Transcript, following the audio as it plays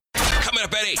Coming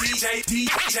up at 8.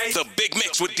 DJ. The Big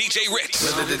Mix with DJ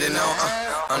Ritz.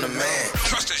 I'm the man.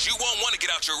 Trust us, you won't want to get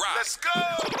out your ride. Let's go.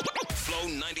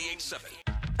 Flow987.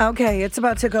 Okay, it's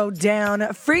about to go down.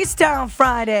 Freestyle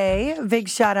Friday. Big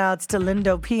shout outs to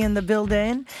Lindo P in the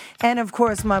building. And of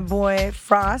course, my boy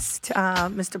Frost,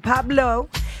 Mr. Pablo.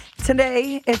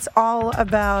 Today, it's all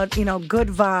about, good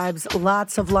vibes,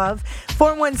 lots of love.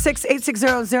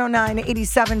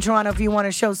 416-860-0987, Toronto, if you want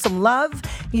to show some love,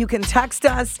 you can text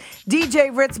us.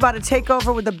 DJ Ritz about to take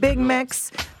over with the Big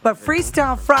Mix. But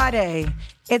Freestyle Friday,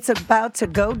 it's about to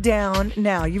go down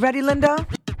now. You ready, Lindo?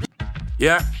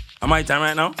 Yeah. Am my time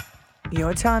right now?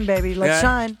 Your time, baby. Let's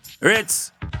shine.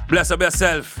 Ritz, bless up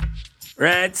yourself.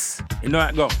 Ritz, you know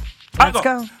I go. Let's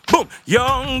go. Boom.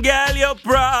 Young girl, you're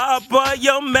proper.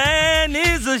 Your man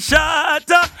is a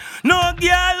shotter. No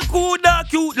girl coulda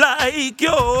cute like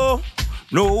you.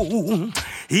 No.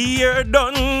 Here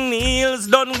done, nails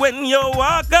done when you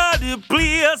walk out the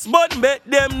place. But make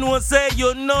them know say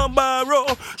you no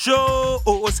borrow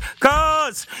shows.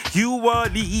 Cause you are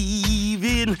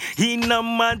living in a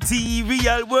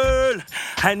material world.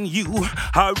 And you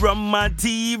are a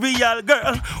material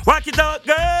girl. Walk it out,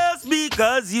 girls,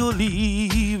 because you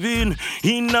living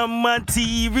in a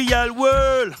material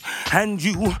world. And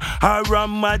you are a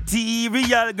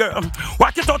material girl.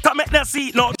 Walk it out and make them see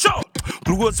it now. Show.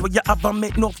 Clothes where you have a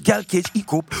make enough gal cage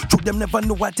eat up. To them never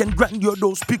know what 10 grand your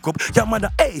those pick up. Your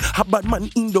mother, hey, a bad man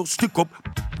in those stick up.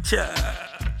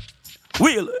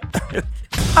 Will.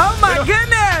 Oh my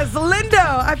goodness,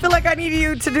 Lindo! I feel like I need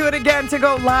you to do it again to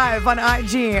go live on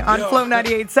IG on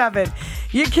Flow987.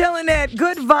 You're killing it.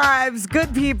 Good vibes,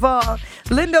 good people.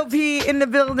 Lindo P in the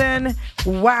building.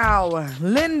 Wow,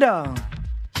 Lindo.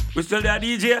 We still there,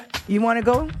 DJ? You want to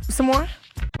go some more?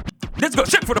 Let's go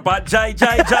shit for the bad, jai.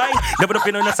 Never the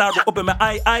pin on the sorrow, open my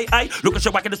eye. Look at she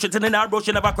walking the streets in the narrow,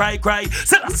 she never cry.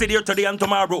 Say I sit here today and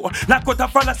tomorrow. Not cut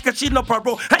off from sketch, she no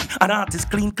pro. Hey, an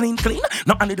artist clean.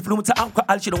 Not only the fluence of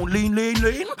alcohol, she don't lean.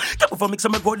 Careful for mix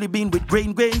my godly bean with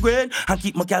grain. And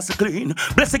keep my castle clean.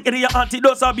 Blessing in your auntie,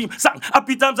 those are beam. Sang,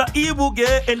 happy times are evil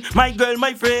gain. My girl,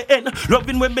 my friend.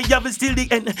 Loving when me have is still the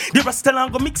end. The rest still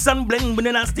go mix and blend when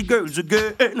the nasty girls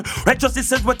again.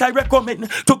 Righteousness is what I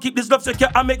recommend. To keep this love secure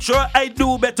and make sure I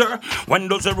do better. When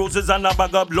those are roses and a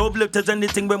bag of love letters,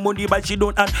 anything when money buy she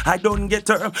don't and I don't get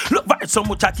her. Look back so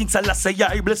much I King Selassie,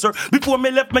 I bless her. Before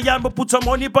me left my arm, I put some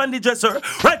money on the dresser.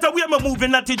 Right away I'm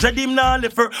moving at the dream now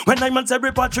left her. When I'm on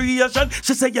repatriation,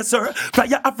 she say yes sir. Fly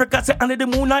Africa say under the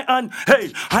moon I on.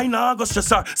 Hey, I know go stress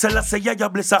her. Selassie, I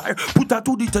bless her. Put her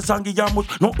to the test and give her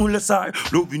much, nothing less her.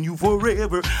 Loving you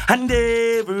forever and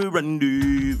ever.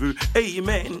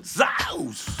 Amen.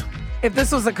 Zows. If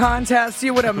this was a contest,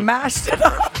 you would have mashed it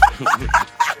up.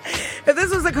 If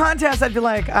this was a contest, I'd be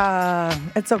like,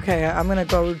 it's okay. I'm going to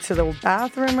go to the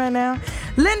bathroom right now.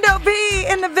 Lindo P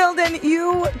in the building.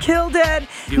 You killed it.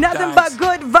 Nothing but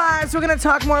good vibes. We're going to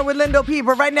talk more with Lindo P.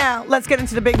 But right now, let's get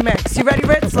into the big mix. You ready,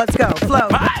 Ritz? Let's go. Flow.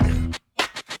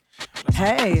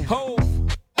 Hey.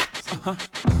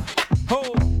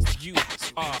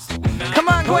 Come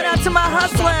on, going out to my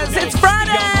hustlers. It's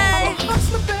Friday.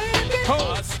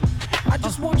 I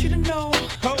just want you to know,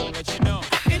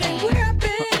 it ain't where I've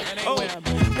been, but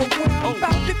where I'm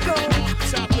about to go.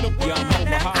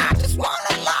 Now I just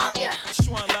wanna love you,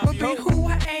 but be who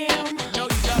I am.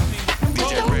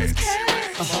 DJ Ritz.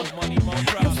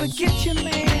 Don't forget your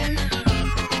man.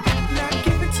 Now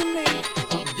give it to me.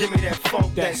 Give me that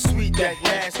funk, that sweet, that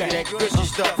nasty, that gushy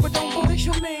stuff. But don't push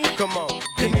your man. Come on,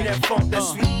 give me that funk, that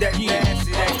sweet, that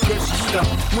nasty, that gushy stuff.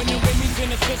 When the Remy's in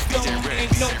the system,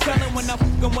 ain't no telling when I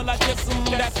fuck 'em, will I diss 'em.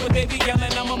 That's what they be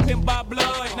yelling, I'm a pimp by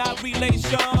blood, not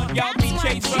relation. Y'all be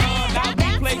chasing, I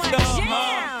be placed up.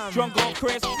 Drunk on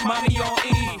Chris, money on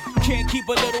E. Can't keep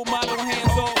a little model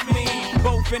hands off me.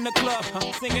 Both in the club,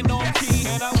 singing on key.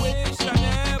 And I wish I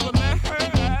never met her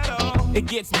at all. It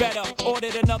gets better,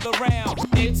 ordered another round.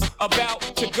 It's about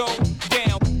to go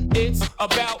down. It's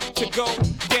about to go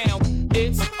down.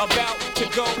 It's about to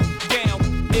go down.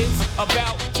 It's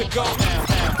about to go down.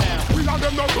 We are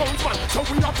them no grown man, so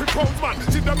we have to grown man.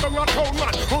 See them no a grown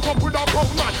man, hook up with a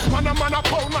grown man. Man a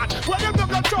pound man, where them no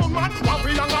a grown man. While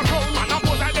we are a grown man, I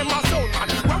put like them a soul man.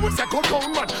 When we say go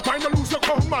grown man, mind to lose your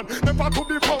grown man. Never to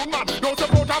be grown man, don't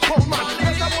support a grown man.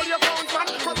 Yes, I want your grown man,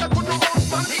 cause they put no grown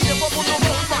man. Never put no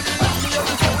grown man, that's me on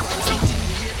the grown man.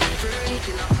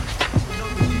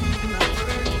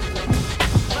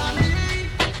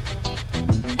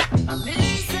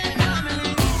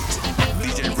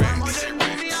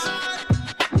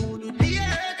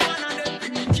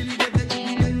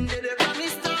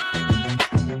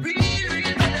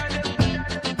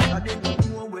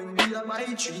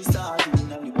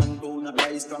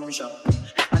 from shop.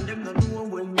 And them no know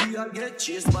when we are get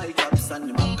chased by cops and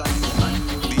them a can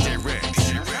DJ Red,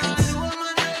 DJ Red.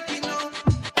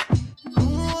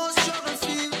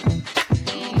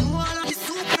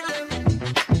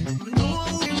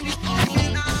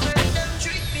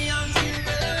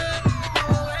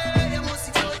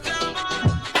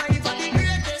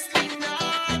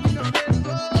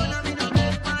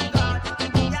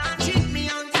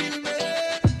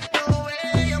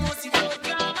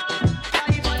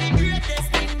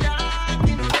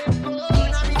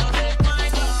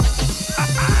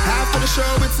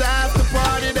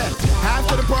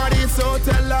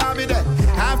 Hotel lobby there.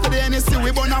 After the NSC,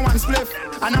 we burn a one spliff.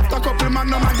 And after a couple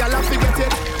magnum, my gal forget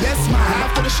it. Yes, man.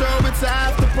 After the show, it's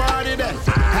after party then.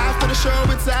 After the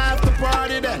show, it's after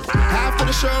party then. After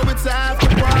the show, it's after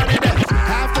party then.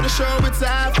 After the show, it's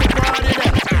after party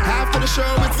then. After the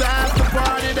show, it's after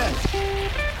party then.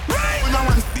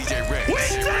 DJ Red. We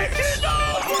take it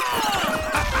over.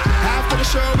 After the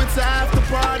show, it's after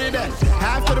party then.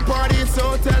 After the party, it's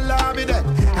hotel lobby then.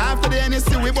 After the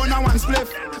NSC, we burn a one spliff.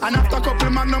 And after a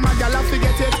couple magnum, my gal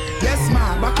forget it. Yes,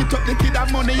 man, back it up, the kid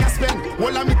have money you spend.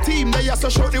 All of me team, they also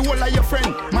show the whole of your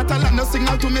friend. Matalan no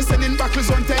signal to me sending back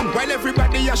on 10. While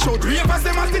everybody a show, ravers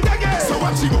them at it again. So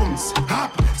watch the bums,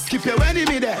 hop, skip your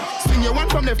enemy there. Swing your one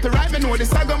from left to right, me know the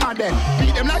saga mad then.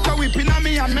 Beat them like a whipping on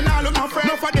me and me nah look no friend.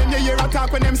 No for them, you hear a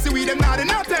talk when them see we them not do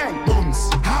nothing. Bums,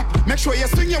 hop, make sure you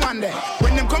swing your one there.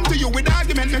 When them come to you with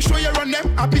argument, make sure you run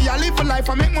them. Happy I live for life,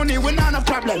 I make money, we not a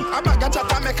problem. I bag a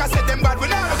chat and make I say them bad, we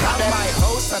not a problem. I have my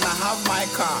house and I have my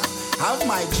car. Have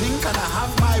my drink and I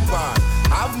have my bar.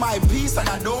 Have my peace and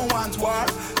I don't want war.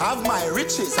 Have my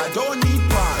riches, I don't need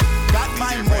bar. Got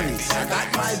my money, I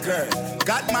got my girl.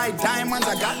 Got my diamonds,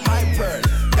 I got my pearl.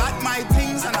 Got my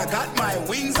things and I got my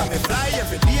wings. I may fly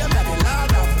every day, I'm the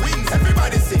Lord of wings.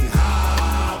 Everybody sing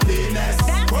happiness.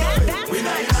 We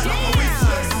not in a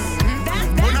wishless.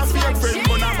 We not fear friend,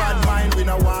 we not bad mind. We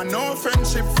not want no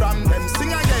friendship from them. Sing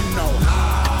again now.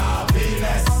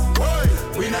 Happiness.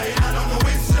 We not in a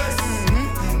wishless.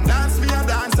 Dance me a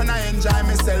dance and I enjoy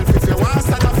myself. If you want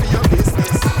to for your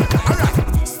business.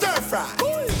 Alright, stir fry.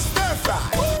 Stir fry.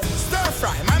 Stir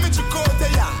fry. Mami chukote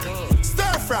ya.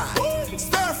 Stir fry.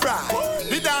 Stir fry.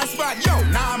 The dance bad. Yo,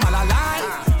 now I'm all alive.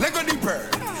 Lego the bird.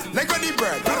 Lego the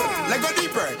bird. Lego the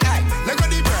bird. Hey, Lego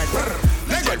the bird.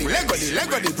 Lego the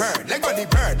bird. Lego the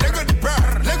bird. Lego the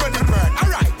bird. Lego the bird.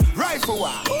 Alright, rifle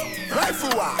war.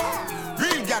 Rifle war.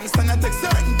 Real gangster not take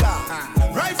certain dog.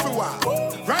 Rifle war.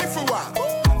 Rifle war.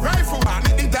 Rifle war.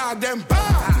 Make the dog them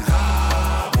bad.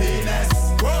 Happiness.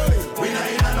 We not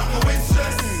in a nothing with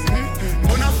stress.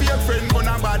 We not fear friend, we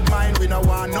not bad mind. We not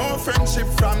want no friendship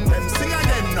from them. Sing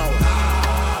again now.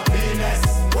 Happiness.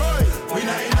 We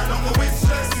not in a nothing with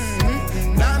stress.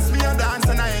 Dance me a dance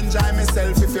and I enjoy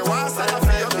myself. If you want to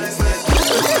for your business.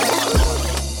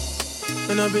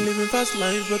 And I've been living fast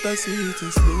life, but I see it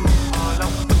in slow.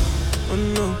 Oh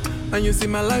no, and you see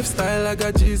my lifestyle, I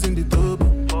got G's in the turbo.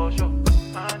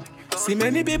 See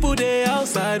many people there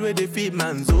outside where they feed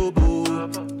man's oboe.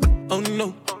 Oh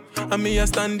no, and me I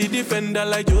stand the defender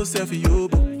like Joseph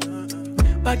Yobo.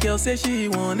 But girl say she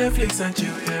want Netflix and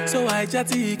chill, so I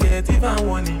chatty get even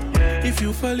warning. If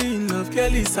you fall in love,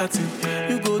 Kelly satin.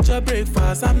 You go to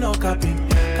breakfast, I'm not capping.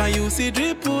 Can you see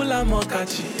dripple, I'm not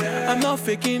catching. I'm not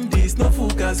faking this, no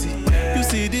fugazi. You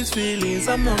see these feelings,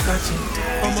 I'm not catching.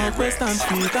 I'm on quest and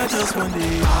feet, I just want the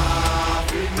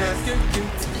happiness.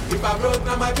 If I broke,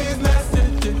 now my business.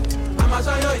 I'ma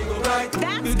show you, you go right.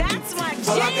 That's my jam.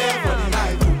 All I care for the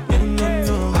night.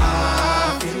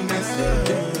 Happiness.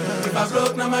 If I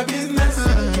broke, now my business.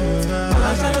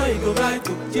 I'ma show you, you go right.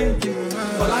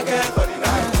 All I care for the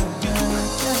night.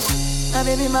 My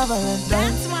baby, my Valentine.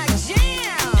 That's my jam.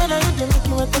 And I need to make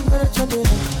you a temperature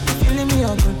dinner. Feeling me a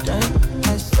good time.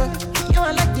 I swear, you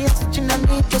are like the oxygen I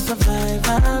need to survive.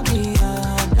 I'll be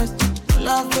honest.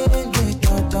 Loving with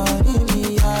your body,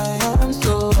 me, I am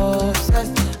so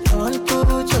obsessed. Don't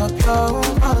put your power.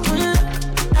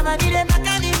 Never did it back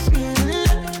at this feel.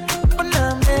 But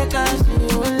now make us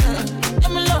feel.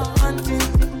 I'm a love wanting.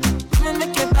 I'm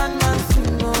make a bad man sing.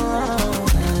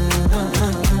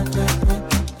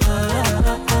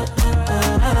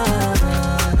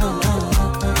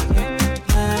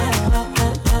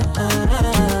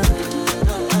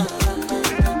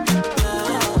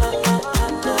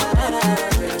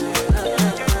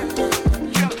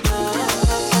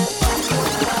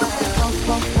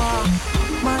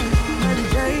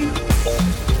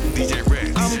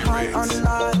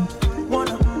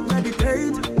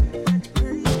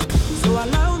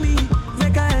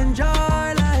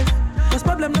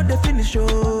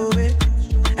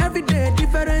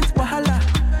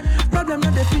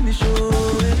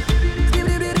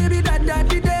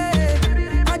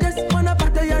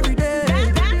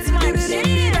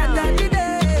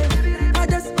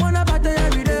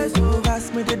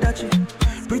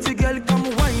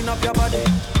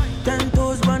 10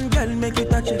 toes, one girl, make it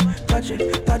touch it, touch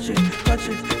it, touch it, touch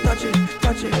it, touch it,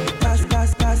 touch it. Pass,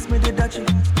 pass, pass me the touch it.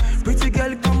 Pretty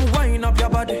girl, come wind up your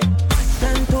body.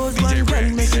 10 toes, one girl,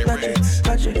 make it touch it,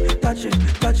 touch it, touch it,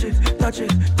 touch it, touch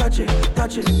it, touch it,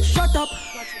 touch it. Shut up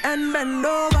and bend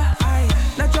over.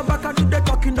 Let your back do the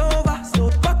talking over. So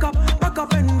back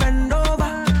up and bend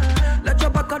over. Let your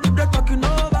back do the talking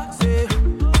over. Say,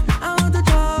 I want to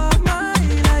talk my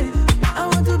life. I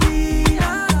want to be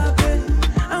happy.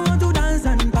 I want to dance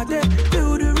and party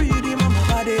to the rhythm of my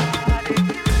body.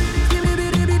 Give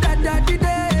me da da di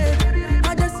day.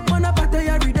 I just wanna party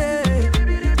every day.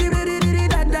 Give me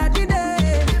da da di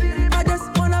day. I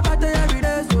just wanna party every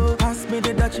day. So pass me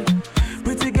the dutchie.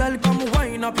 Pretty girl, come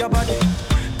wind up your body.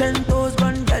 10 toes,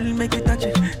 one girl, make it touch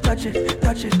it, touch it,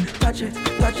 touch it, touch it,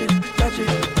 touch it, touch it.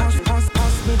 Pass, pass,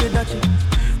 pass me the touch it.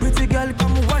 Pretty girl,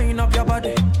 come wind up your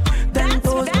body. 10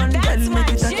 toes, one girl,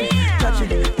 make it touch it, touch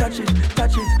it, touch it,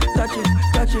 touch it, touch it,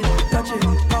 touch it, touch it.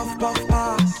 Puff, puff,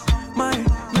 pass, my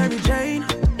Mary Jane.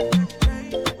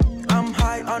 I'm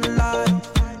high on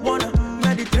life, wanna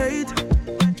meditate.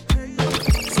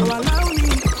 So allow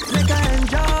me, make I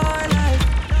enjoy life.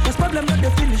 Cause problem not the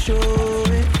finish, oh.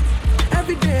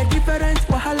 Every day different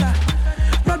wahala.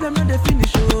 Problem not the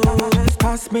finish, oh.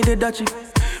 Pass me the dutchie.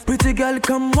 Pretty girl,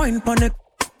 come wine pon it.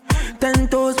 10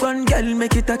 toes, one girl,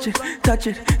 make it touch it, touch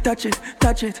it, touch it,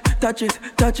 touch it, touch it,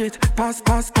 touch it. Pass,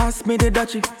 pass, pass me the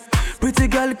dutchie. Pretty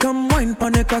girl, come wine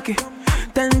pon it cocky.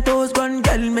 10 toes, one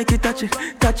girl, make it touch it,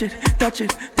 touch it, touch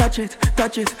it, touch it,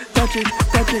 touch it, touch it,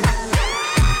 touch it.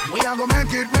 We are gonna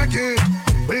make it,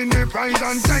 win the prize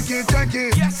and take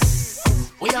it. Yes.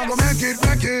 We are gonna make it.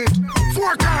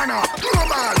 Four corner,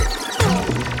 global.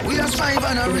 We are strive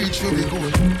and a reach for the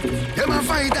goal. Them a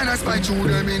fight and a spy through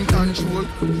them in control.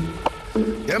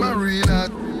 Them a real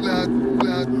lad.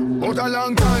 Out a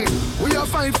long time, we a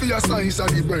fight for your slice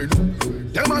of the bread.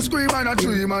 Them a scream and a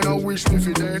dream and a wish me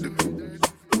fi dead.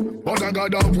 But I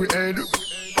got up we head.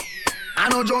 I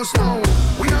know just now,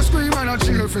 we a scream and a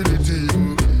cheer for the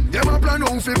team. Them a plan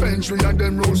out fi bench we and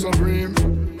them roll supreme.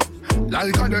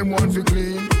 Like a them want fi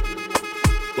clean.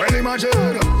 Well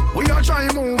imagine, we a try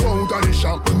move out of the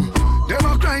shop. Them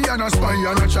a cry and a spy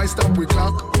and a try stop we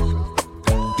clock.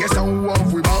 Guess how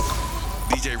off we back.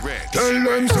 DJ Ritz. Tell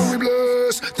them so we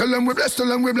bless. Tell them we bless. Tell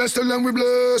them we bless. Tell them we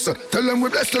bless. Tell them we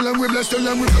bless. Tell them we bless. Tell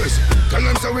them we bless. Tell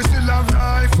them so we still have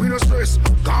life. We no stress.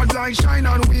 God light shine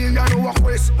on we and no walk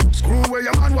west. Screw where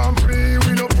your man want free.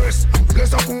 We no press.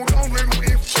 Bless up who down when we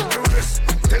do this.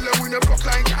 Tell them we no block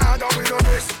like hard and we no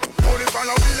rest. Only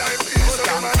follow we like peace. So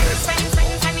them a bless.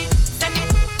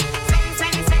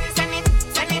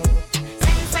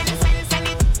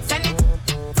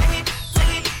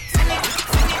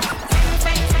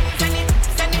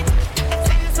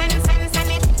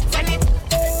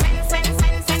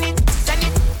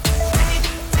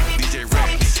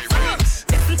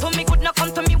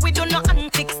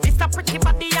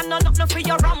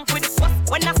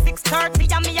 When I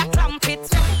 6:30 and me a clamp it.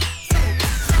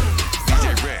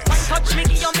 One touch me,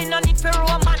 give me no need for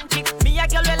romantic. Me a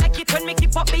girl like it when me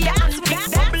keep up me antics.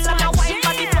 Bubble and a wine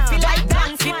body fluffy like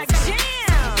blanket.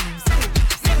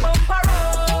 Me bumper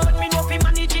road, me know fi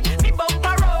manage it. Me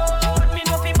bumper road, me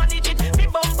know fi manage it. Me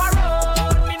bumper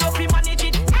road, me know fi manage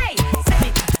it. Hey, send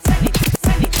it, send it,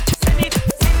 send it, send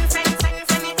it, send it,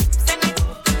 send it, send it, send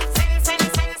it,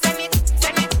 send it, send it, send it,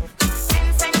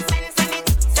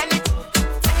 send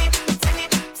it, send it.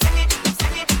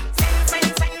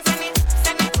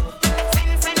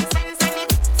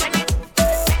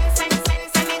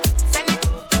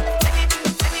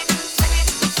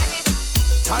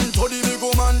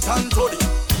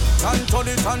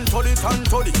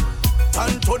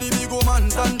 Tan to the big woman,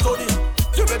 tan to the.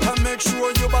 You better make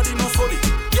sure your body no solid.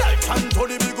 Yeah, tan to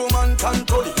the big woman, tan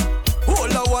to the.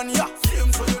 Hold the one, yeah.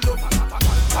 Same so you love.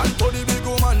 Tan to the big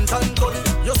woman, tan to the.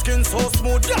 Your skin so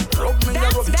smooth, yeah. Rub me,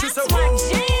 yeah, rub it. She say,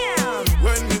 oh,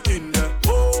 when me in there,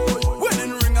 oh,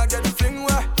 wedding ring I get fling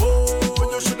where.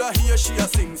 Oh, you shoulda hear she a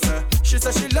sing, sir. She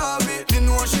say she love it, you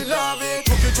know she love it.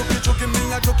 Chucky,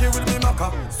 me a chucky with me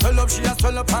maca. Swell up, she a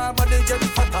swell up, her body get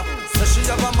fatter. Say she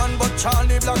have a man, but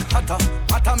Charlie black hatter.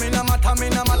 Matter me na matter.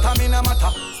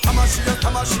 Hammer she a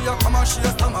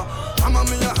hammer. Hammer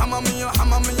me a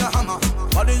hammer.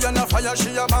 Body on a fire, she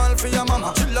a ball for your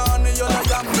mama. Chillani you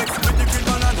like a mix with the kid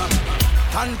banana.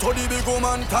 Tan to the big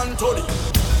woman, tan to the.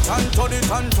 Tan to the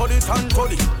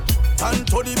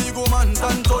big woman,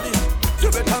 tan to the. You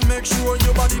better make sure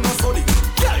your body no solid.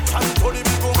 Yeah, tan to the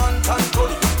big woman, tan to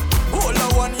the. Hold the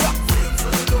one, yeah.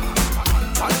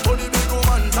 Tan to the big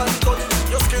woman, tan to the.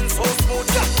 Your skin so smooth,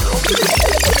 yeah.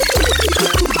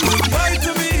 Bye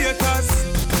to me haters.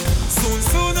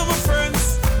 Soon I'm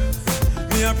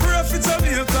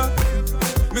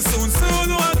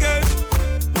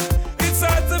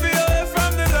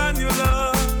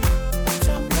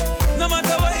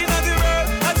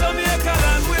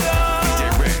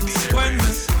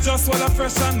swallow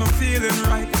fresh and I'm feeling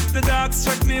right. The dogs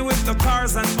check me with the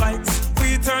cars and bikes.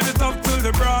 We turn it up till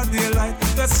the broad daylight.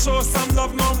 Let's show some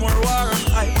love, no more war and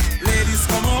hype. Ladies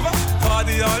come over,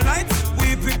 party all night.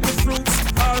 We pick the fruits,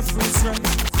 all fruits right.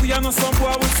 We are not some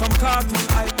boy with some cartoon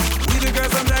hype. We the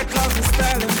girls and their clothes is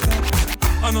styling time.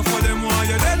 I know for them why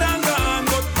you're dead and gone,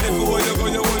 but everywhere you go,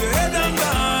 you hold your head and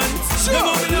gone. Sure. You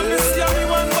know me up this year, me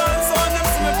one band, so them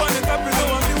see me on the top, you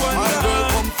know me one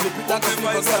down. Flip it like a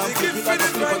flippergram, flip it like a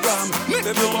flippergram. Make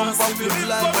you bump up, flip it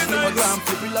like a flippergram,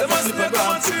 flip it like a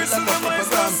flippergram, flip it like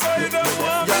a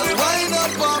flippergram. Girl, wind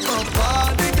up on my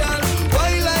body, girl.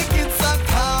 Why like it's a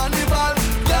carnival?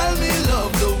 Girl, me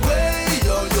love the way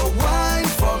you wine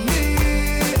for me.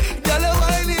 Girl, your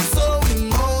wine is so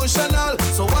emotional.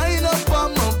 So wind up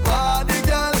on my body,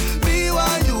 girl. Me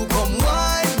while you come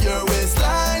wine your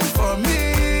waistline for me.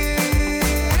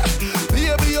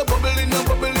 Baby, you're bubbling, you're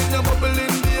bubbling, you're bubbling.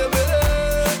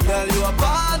 Girl, you a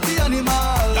party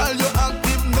animal. Girl, you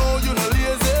active, no, you no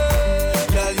lazy.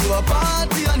 Girl, you a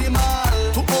party animal.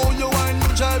 To all you wine, you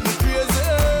drive me crazy.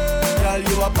 Girl,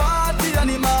 you a party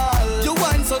animal. You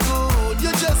wine so good,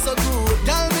 you just so good.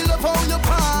 Girl, me love how you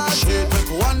party. She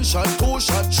take 1 shot, 2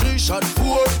 shot, 3 shot,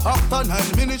 4. After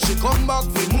 9 minutes, she come back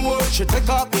for more. She take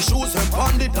off the shoes and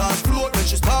pound the dance floor. Then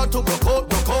she start to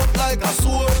broke out like a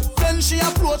sword. Then she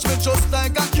approach me just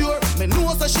like a cure. Me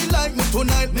know that she like me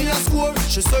tonight, me a score.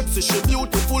 She sexy, she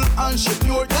beautiful and she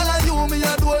pure. Girl, you me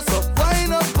a door, so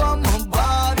wind up on my